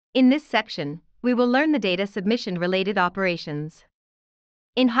In this section, we will learn the data submission-related operations.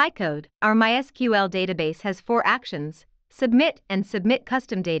 In HiCode, our MySQL database has 4 actions: submit and submit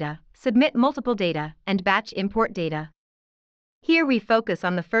custom data, submit multiple data, and batch import data. Here we focus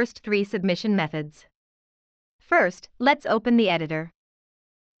on the first 3 submission methods. First, let's open the editor.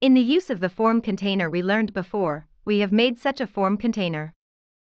 In the use of the form container we learned before, we have made such a form container.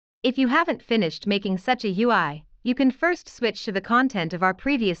 If you haven't finished making such a UI, you can first switch to the content of our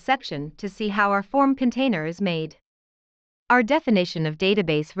previous section to see how our form container is made. Our definition of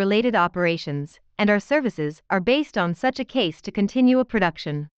database-related operations and our services are based on such a case to continue a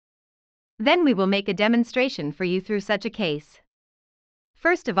production. Then we will make a demonstration for you through such a case.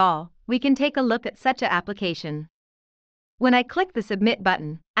 First of all, we can take a look at such an application. When I click the Submit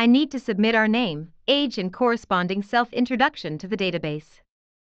button, I need to submit our name, age, and corresponding self-introduction to the database.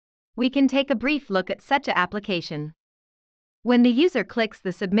 We can take a brief look at such an application. When the user clicks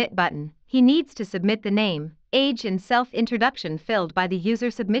the Submit button, he needs to submit the name, age, and self-introduction filled by the user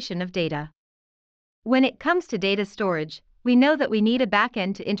submission of data. When it comes to data storage, we know that we need a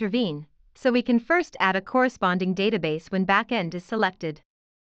backend to intervene, so we can first add a corresponding database when backend is selected.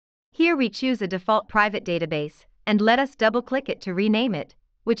 Here we choose a default private database, and let us double-click it to rename it,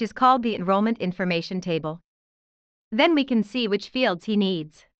 which is called the Enrollment Information Table. Then we can see which fields he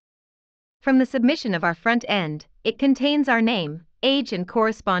needs. From the submission of our front end, it contains our name, age, and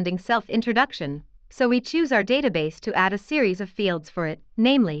corresponding self-introduction, so we choose our database to add a series of fields for it,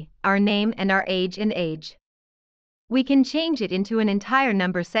 namely, our name and our age and age. We can change it into an entire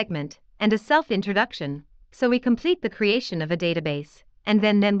number segment and a self-introduction, so we complete the creation of a database, and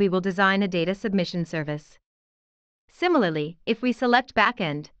then we will design a data submission service. Similarly, if we select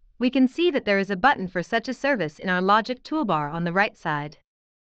Backend, we can see that there is a button for such a service in our logic toolbar on the right side.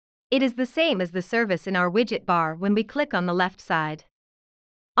 It is the same as the service in our widget bar when we click on the left side.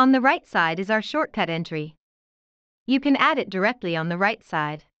 On the right side is our shortcut entry. You can add it directly on the right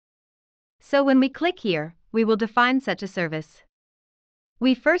side. So when we click here, we will define such a service.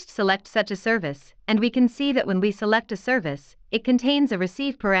 We first select such a service, and we can see that when we select a service, it contains a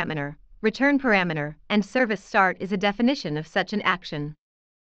receive parameter, return parameter, and service start is a definition of such an action.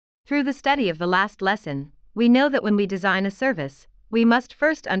 Through the study of the last lesson, we know that when we design a service, we must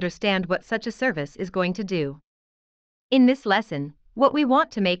first understand what such a service is going to do. In this lesson, what we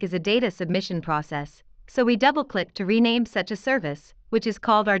want to make is a data submission process, so we double-click to rename such a service, which is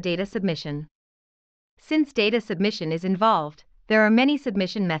called our data submission. Since data submission is involved, there are many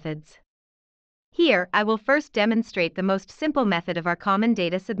submission methods. Here, I will first demonstrate the most simple method of our common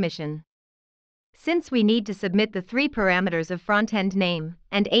data submission. Since we need to submit the 3 parameters of front-end name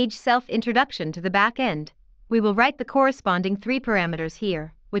and age self-introduction to the back-end, we will write the corresponding 3 parameters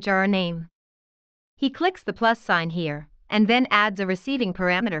here, which are our name. He clicks the plus sign here, and then adds a receiving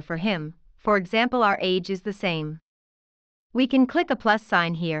parameter for him, for example our age is the same. We can click a plus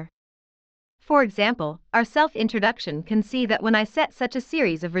sign here. For example, our self-introduction can see that when I set such a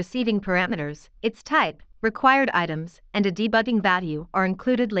series of receiving parameters, its type, required items, and a debugging value are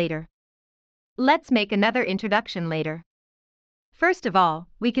included later. Let's make another introduction later. First of all,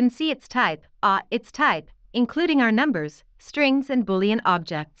 we can see its type, including our numbers, strings, and Boolean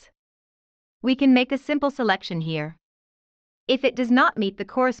objects. We can make a simple selection here. If it does not meet the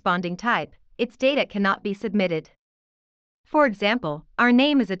corresponding type, its data cannot be submitted. For example, our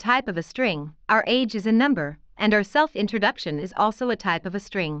name is a type of a string, our age is a number, and our self-introduction is also a type of a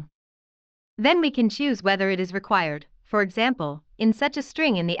string. Then we can choose whether it is required. For example, in such a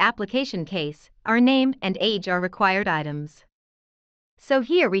string in the application case, our name and age are required items. So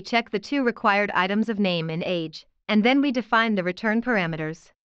here we check the 2 required items of name and age, and then we define the return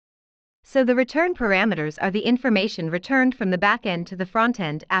parameters. So the return parameters are the information returned from the backend to the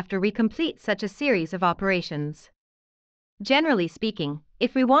frontend after we complete such a series of operations. Generally speaking,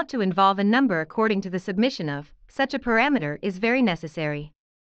 if we want to involve a number according to the submission of such a parameter is very necessary.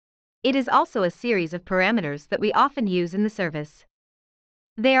 It is also a series of parameters that we often use in the service.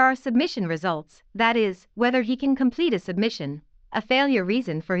 There are submission results, that is, whether he can complete a submission, a failure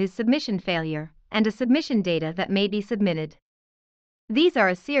reason for his submission failure, and a submission data that may be submitted. These are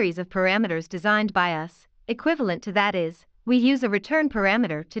a series of parameters designed by us. Equivalent to that is, we use a return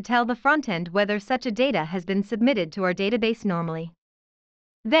parameter to tell the frontend whether such a data has been submitted to our database normally.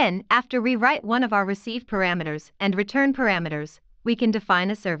 Then, after we write one of our receive parameters and return parameters, we can define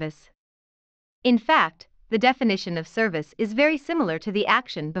a service. In fact, the definition of service is very similar to the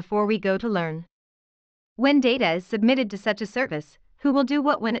action before we go to learn. When data is submitted to such a service, who will do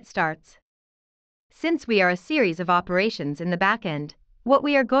what when it starts? Since we are a series of operations in the backend, what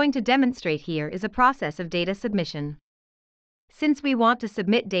we are going to demonstrate here is a process of data submission. Since we want to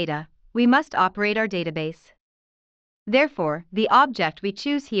submit data, we must operate our database. Therefore, the object we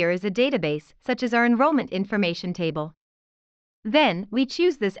choose here is a database, such as our enrollment information table. Then, we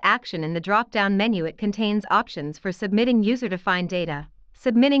choose this action in the drop-down menu. It contains options for submitting user-defined data,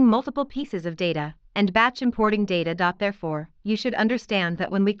 submitting multiple pieces of data, and batch importing data. Therefore, you should understand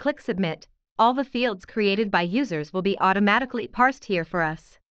that when we click Submit, all the fields created by users will be automatically parsed here for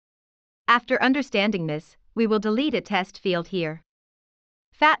us. After understanding this, we will delete a test field here.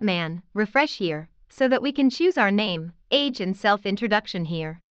 Fat Man, refresh here, so that we can choose our name, age and self-introduction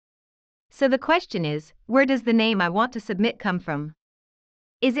here. So the question is, where does the name I want to submit come from?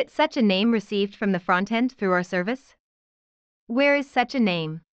 Is it such a name received from the frontend through our service? Where is such a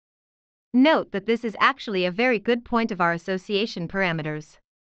name? Note that this is actually a very good point of our association parameters.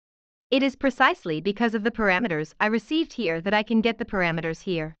 It is precisely because of the parameters I received here that I can get the parameters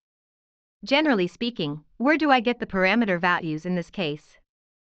here. Generally speaking, where do I get the parameter values in this case?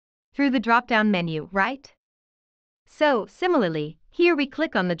 Through the drop-down menu, right? So, similarly, here we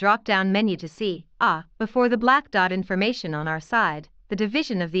click on the drop-down menu to see, before the black dot information on our side, the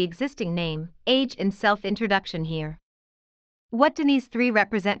division of the existing name, age and self-introduction here. What do these three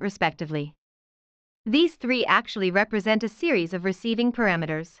represent respectively? These three actually represent a series of receiving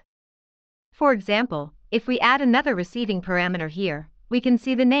parameters. For example, if we add another receiving parameter here, we can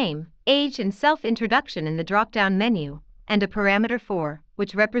see the name, age and self-introduction in the drop-down menu, and a parameter 4,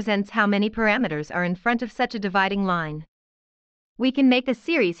 which represents how many parameters are in front of such a dividing line. We can make a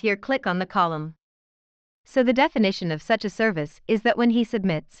series here. Click on the column. So the definition of such a service is that when he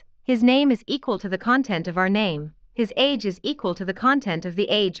submits, his name is equal to the content of our name, his age is equal to the content of the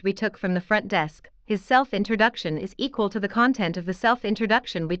age we took from the front desk, his self-introduction is equal to the content of the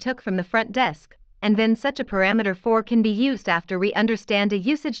self-introduction we took from the front desk, and then such a parameter 4 can be used after we understand a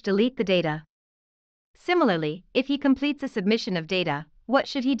usage. Delete the data. Similarly, if he completes a submission of data, what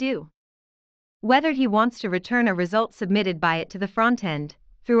should he do? Whether he wants to return a result submitted by it to the front end,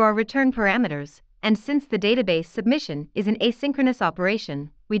 through our return parameters, and since the database submission is an asynchronous operation,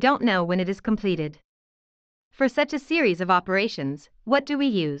 we don't know when it is completed. For such a series of operations, what do we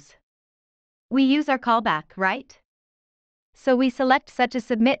use? We use our callback, right? So we select such a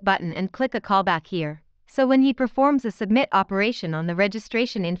submit button and click a callback here. So when he performs a submit operation on the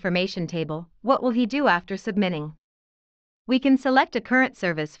registration information table, what will he do after submitting? We can select a current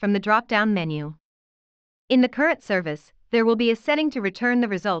service from the drop-down menu. In the current service, there will be a setting to return the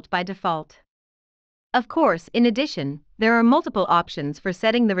result by default. Of course, in addition, there are multiple options for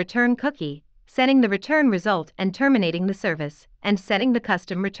setting the return cookie, setting the return result and terminating the service, and setting the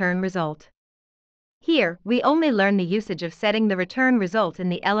custom return result. Here, we only learn the usage of setting the return result in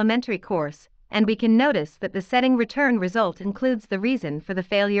the elementary course, and we can notice that the setting return result includes the reason for the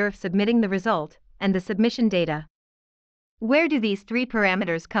failure of submitting the result, and the submission data. Where do these three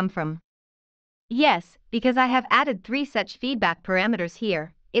parameters come from? Yes, because I have added 3 such feedback parameters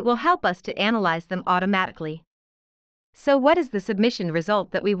here, it will help us to analyze them automatically. So what is the submission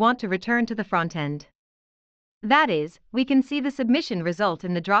result that we want to return to the front end? That is, we can see the submission result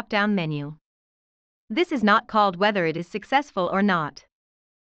in the drop-down menu. This is not called whether it is successful or not.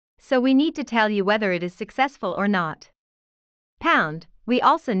 So we need to tell you whether it is successful or not. Pound, we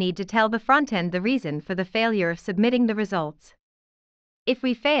also need to tell the front end the reason for the failure of submitting the results. If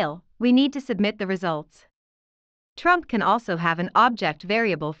we fail, we need to submit the results. Trump can also have an object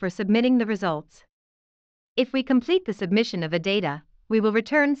variable for submitting the results. If we complete the submission of a data, we will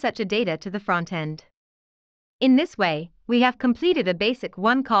return such a data to the front end. In this way, we have completed a basic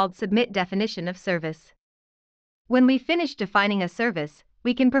one called submit definition of service. When we finish defining a service,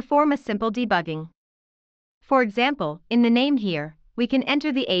 we can perform a simple debugging. For example, in the name here, we can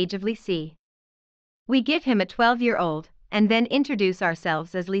enter the age of Lee C. We give him a 12-year-old, and then introduce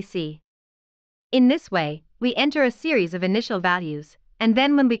ourselves as Lee C. In this way, we enter a series of initial values, and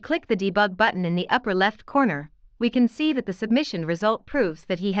then when we click the debug button in the upper left corner, we can see that the submission result proves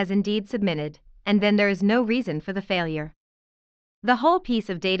that he has indeed submitted, and then there is no reason for the failure. The whole piece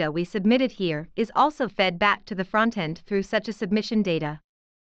of data we submitted here is also fed back to the front end through such a submission data.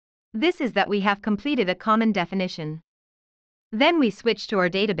 This is that we have completed a common definition. Then we switch to our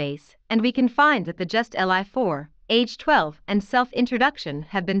database, and we can find that the just Li4, age 12, and self-introduction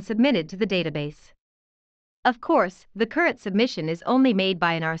have been submitted to the database. Of course, the current submission is only made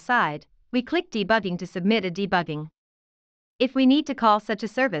by on our side. We click debugging to submit a debugging. If we need to call such a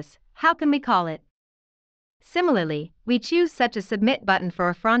service, how can we call it? Similarly, we choose such a submit button for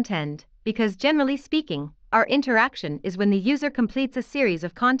our front end, because generally speaking, our interaction is when the user completes a series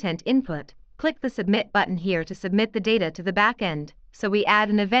of content input. Click the submit button here to submit the data to the back end, so we add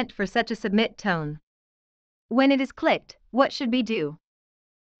an event for such a submit tone. When it is clicked, What should we do?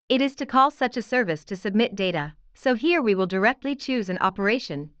 It is to call such a service to submit data, so here we will directly choose an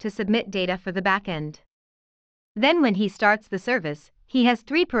operation to submit data for the backend. Then when he starts the service, he has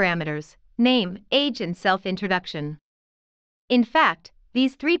 3 parameters: name, age and self-introduction. In fact,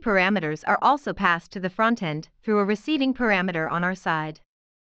 these 3 parameters are also passed to the frontend through a receiving parameter on our side.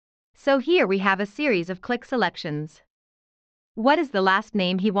 So here we have a series of click selections. What is the last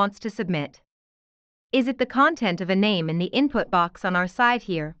name he wants to submit? Is it the content of a name in the input box on our side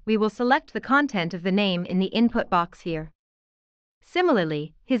here? We will select the content of the name in the input box here.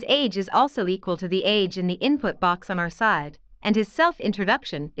 Similarly, his age is also equal to the age in the input box on our side, and his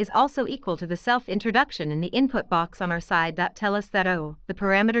self-introduction is also equal to the self-introduction in the input box on our side. That tell us that the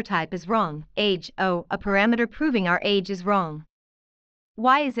parameter type is wrong. Age, a parameter proving our age is wrong.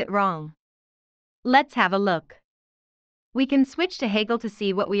 Why is it wrong? Let's have a look. We can switch to Haggle to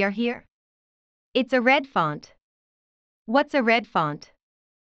see what we are here. It's a red font. What's a red font?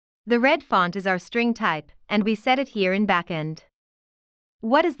 The red font is our string type, and we set it here in backend.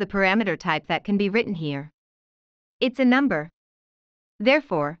 What is the parameter type that can be written here? It's a number.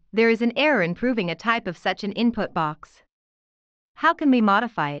 Therefore, there is an error in proving a type of such an input box. How can we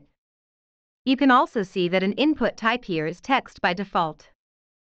modify it? You can also see that an input type here is text by default.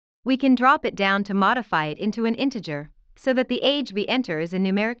 We can drop it down to modify it into an integer, so that the age we enter is a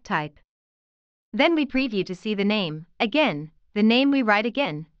numeric type. Then we preview to see the name, again, the name we write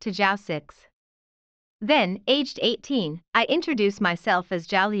again, to Zhao 6. Then, aged 18, I introduce myself as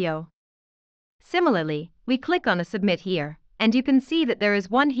Zhao Liu. Similarly, we click on a submit here, and you can see that there is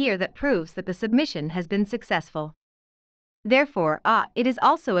one here that proves that the submission has been successful. Therefore, it is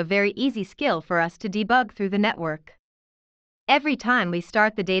also a very easy skill for us to debug through the network. Every time we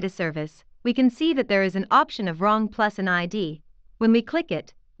start the data service, we can see that there is an option of wrong plus an ID. When we click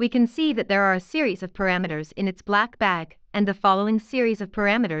it, we can see that there are a series of parameters in its black bag, and the following series of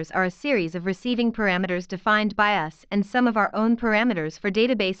parameters are a series of receiving parameters defined by us and some of our own parameters for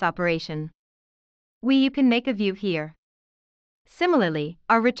database operation. You can make a view here. Similarly,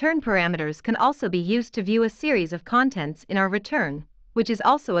 our return parameters can also be used to view a series of contents in our return, which is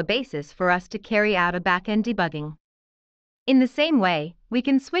also a basis for us to carry out a backend debugging. In the same way, we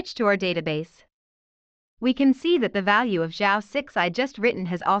can switch to our database. We can see that the value of Zhao 6 I just written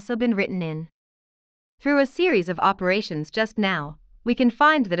has also been written in. Through a series of operations just now, we can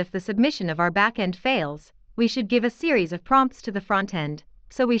find that if the submission of our backend fails, we should give a series of prompts to the frontend,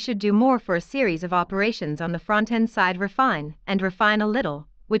 so we should do more for a series of operations on the frontend side, refine a little,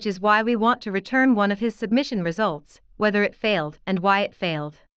 which is why we want to return one of his submission results, whether it failed and why it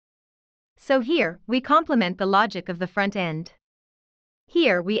failed. So here, we complement the logic of the front end.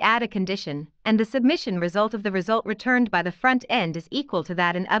 Here we add a condition, and the submission result of the result returned by the front end is equal to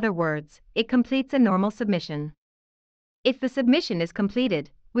that. In other words, it completes a normal submission. If the submission is completed,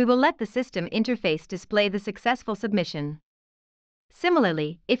 we will let the system interface display the successful submission.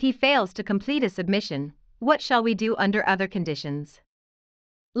 Similarly, if he fails to complete a submission, what shall we do under other conditions?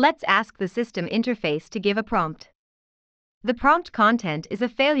 Let's ask the system interface to give a prompt. The prompt content is a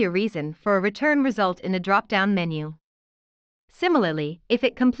failure reason for a return result in a drop-down menu. Similarly, if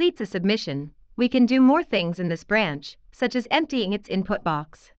it completes a submission, we can do more things in this branch, such as emptying its input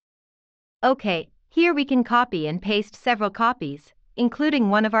box. Okay, here we can copy and paste several copies, including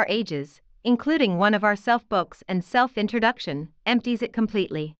one of our ages, including one of our self-books and self-introduction, empties it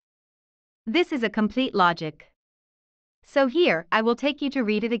completely. This is a complete logic. So here, I will take you to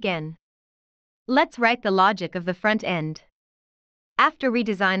read it again. Let's write the logic of the front end. After we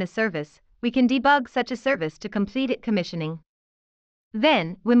design a service, we can debug such a service to complete it commissioning.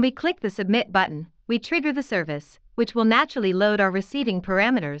 Then, when we click the Submit button, we trigger the service, which will naturally load our receiving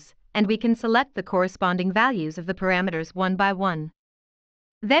parameters, and we can select the corresponding values of the parameters one by one.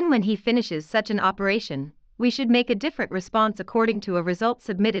 Then when he finishes such an operation, we should make a different response according to a result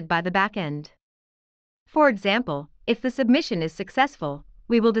submitted by the backend. For example, if the submission is successful,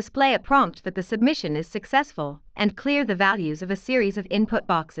 we will display a prompt that the submission is successful and clear the values of a series of input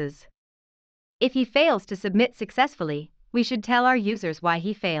boxes. If he fails to submit successfully, we should tell our users why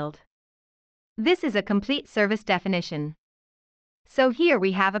he failed. This is a complete service definition. So here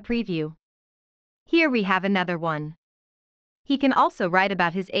we have a preview. Here we have another one. He can also write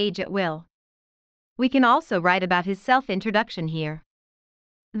about his age at will. We can also write about his self-introduction here.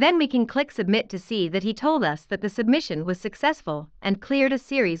 Then we can click Submit to see that he told us that the submission was successful and cleared a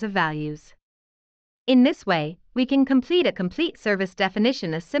series of values. In this way, we can complete a complete service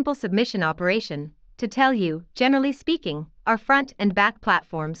definition, a simple submission operation, to tell you, generally speaking, our our front and back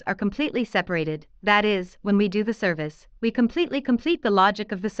platforms are completely separated. That is, when we do the service, we completely complete the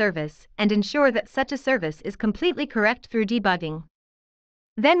logic of the service and ensure that such a service is completely correct through debugging.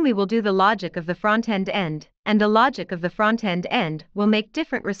 Then we will do the logic of the front-end end, and the logic of the front-end end will make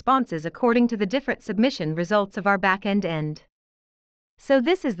different responses according to the different submission results of our back-end end. So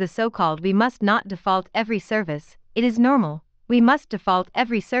this is the so-called we must not default every service. It is normal, we must default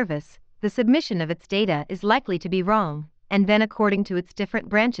every service, the submission of its data is likely to be wrong, and then according to its different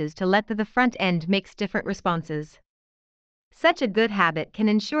branches to let the front end makes different responses. Such a good habit can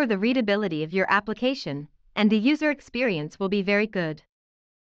ensure the readability of your application, and the user experience will be very good.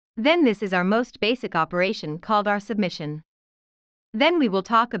 Then this is our most basic operation called our submission. Then we will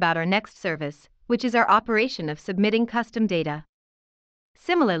talk about our next service, which is our operation of submitting custom data.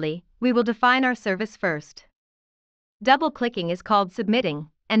 Similarly, we will define our service first. Double-clicking is called submitting,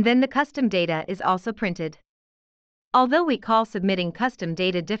 and then the custom data is also printed. Although we call submitting custom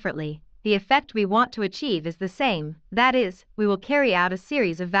data differently, the effect we want to achieve is the same, that is, we will carry out a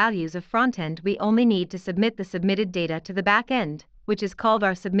series of values of frontend. We only need to submit the submitted data to the backend, which is called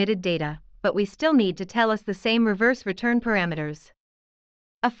our submitted data, but we still need to tell us the same reverse return parameters.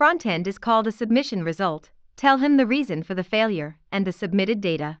 A frontend is called a submission result, tell him the reason for the failure, and the submitted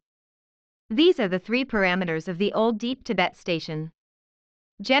data. These are the three parameters of the old Deep Tibet station.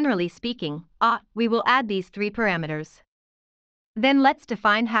 Generally speaking, we will add these three parameters. Then let's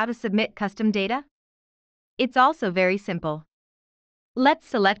define how to submit custom data. It's also very simple. Let's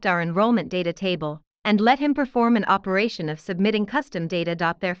select our enrollment data table, and let him perform an operation of submitting custom data.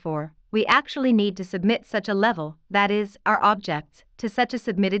 Therefore, we actually need to submit such a level, that is, our objects, to such a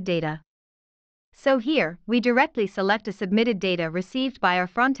submitted data. So here, we directly select a submitted data received by our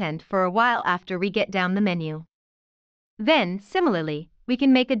frontend for a while after we get down the menu. Then, similarly, we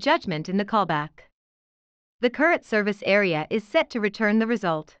can make a judgment in the callback. The current service area is set to return the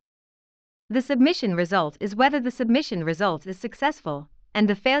result. The submission result is whether the submission result is successful, and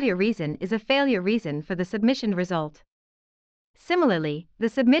the failure reason is a failure reason for the submission result. Similarly, the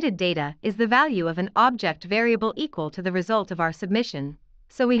submitted data is the value of an object variable equal to the result of our submission,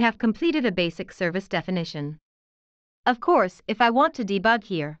 so we have completed a basic service definition. Of course, if I want to debug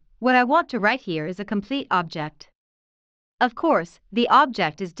here, what I want to write here is a complete object. Of course, the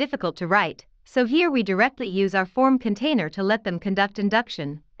object is difficult to write, so here we directly use our form container to let them conduct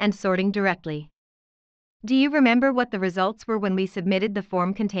induction and sorting directly. Do you remember what the results were when we submitted the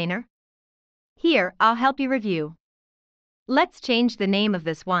form container? Here, I'll help you review. Let's change the name of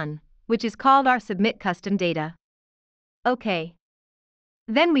this one, which is called our submit custom data. OK.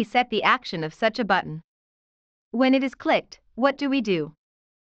 Then we set the action of such a button. When it is clicked, what do?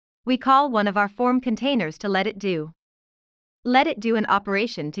 We call one of our form containers to let it do. Let it do an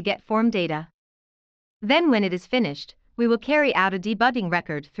operation to get form data. Then when it is finished, we will carry out a debugging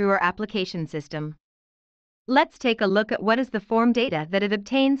record through our application system. Let's take a look at what is the form data that it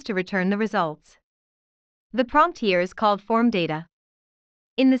obtains to return the results. The prompt here is called form data.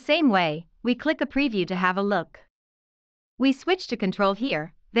 In the same way, we click a preview to have a look. We switch to control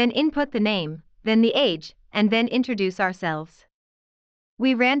here, then input the name, then the age, and then introduce ourselves.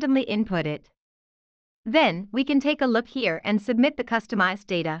 We randomly input it. Then, we can take a look here and submit the customized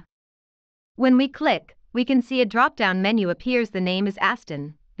data. When we click, we can see a drop-down menu appears. The name is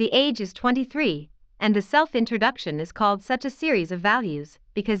Aston, the age is 23, and the self-introduction is called such a series of values,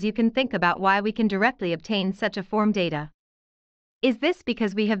 because you can think about why we can directly obtain such a form data. Is this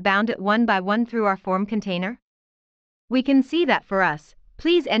because we have bound it one by one through our form container? We can see that for us,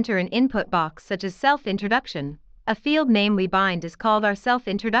 please enter an input box such as self-introduction, a field name we bind is called our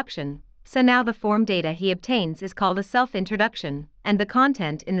self-introduction. So now the form data he obtains is called a self-introduction, and the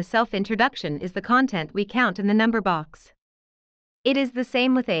content in the self-introduction is the content we count in the number box. It is the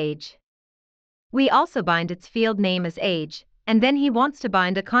same with age. We also bind its field name as age, and then he wants to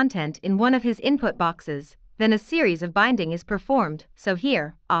bind a content in one of his input boxes, then a series of binding is performed, so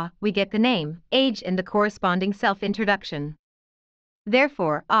here, we get the name, age and the corresponding self-introduction.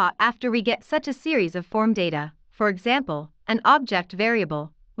 Therefore, after we get such a series of form data, for example, an object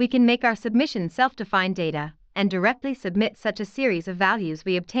variable, we can make our submission self-defined data, and directly submit such a series of values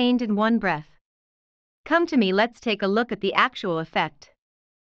we obtained in one breath. Come to me, let's take a look at the actual effect.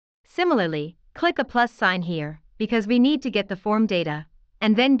 Similarly, click a plus sign here, because we need to get the form data,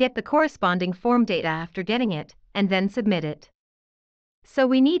 and then get the corresponding form data after getting it, and then submit it. So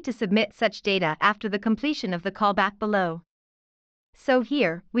we need to submit such data after the completion of the callback below. So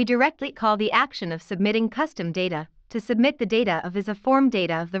here, we directly call the action of submitting custom data, to submit the data of is a form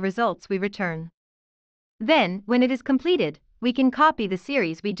data of the results we return. Then, when it is completed, we can copy the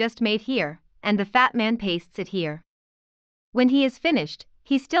series we just made here, and the fat man pastes it here. When he is finished,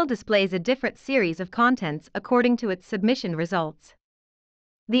 he still displays a different series of contents according to its submission results.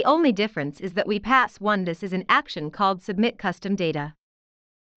 The only difference is that we pass this is an action called Submit Custom Data.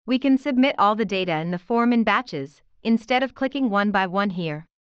 We can submit all the data in the form in batches, instead of clicking one by one here.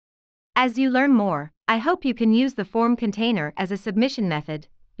 As you learn more, I hope you can use the form container as a submission method,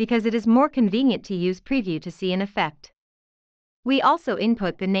 because it is more convenient to use Preview to see an effect. We also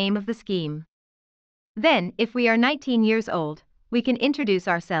input the name of the scheme. Then, if we are 19 years old, we can introduce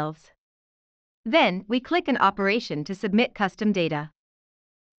ourselves. Then, we click an operation to submit custom data.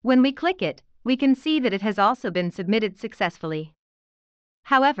 When we click it, we can see that it has also been submitted successfully.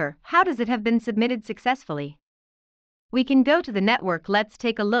 However, how does it have been submitted successfully? We can go to the network. Let's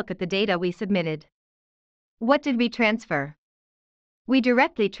take a look at the data we submitted. What did we transfer? We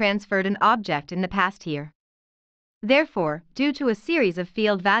directly transferred an object in the past here. Therefore, due to a series of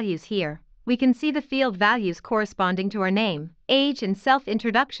field values here, we can see the field values corresponding to our name, age and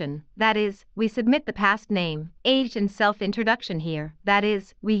self-introduction, that is, we submit the past name, age and self-introduction here, that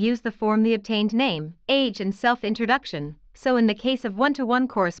is, we use the form the obtained name, age and self-introduction, so in the case of one-to-one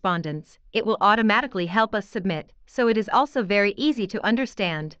correspondence, it will automatically help us submit, so it is also very easy to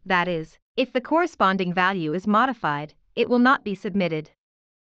understand, that is, if the corresponding value is modified, it will not be submitted.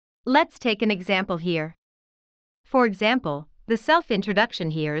 Let's take an example here. For example, the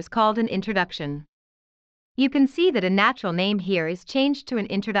self-introduction here is called an introduction. You can see that a natural name here is changed to an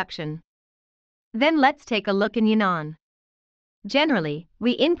introduction. Then let's take a look in Yanan. Generally,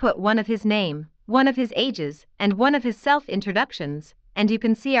 we input one of his name, one of his ages, and one of his self-introductions, and you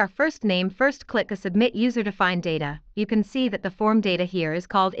can see our first name. First click a Submit User-Defined Data. You can see that the form data here is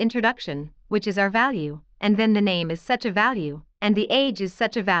called introduction, which is our value, and then the name is such a value, and the age is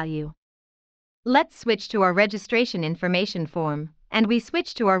such a value. Let's switch to our registration information form, and we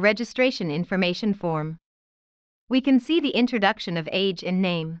switch to our registration information form. We can see the introduction of age and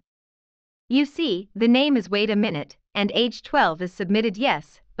name. You see, the name is wait a minute, and age 12 is submitted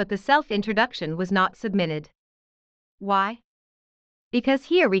yes, but the self-introduction was not submitted. Why? Because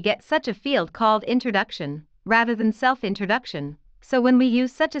here we get such a field called introduction, rather than self-introduction, so when we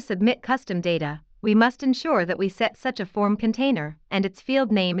use such a submit custom data, we must ensure that we set such a form container, and its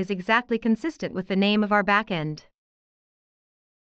field name is exactly consistent with the name of our backend.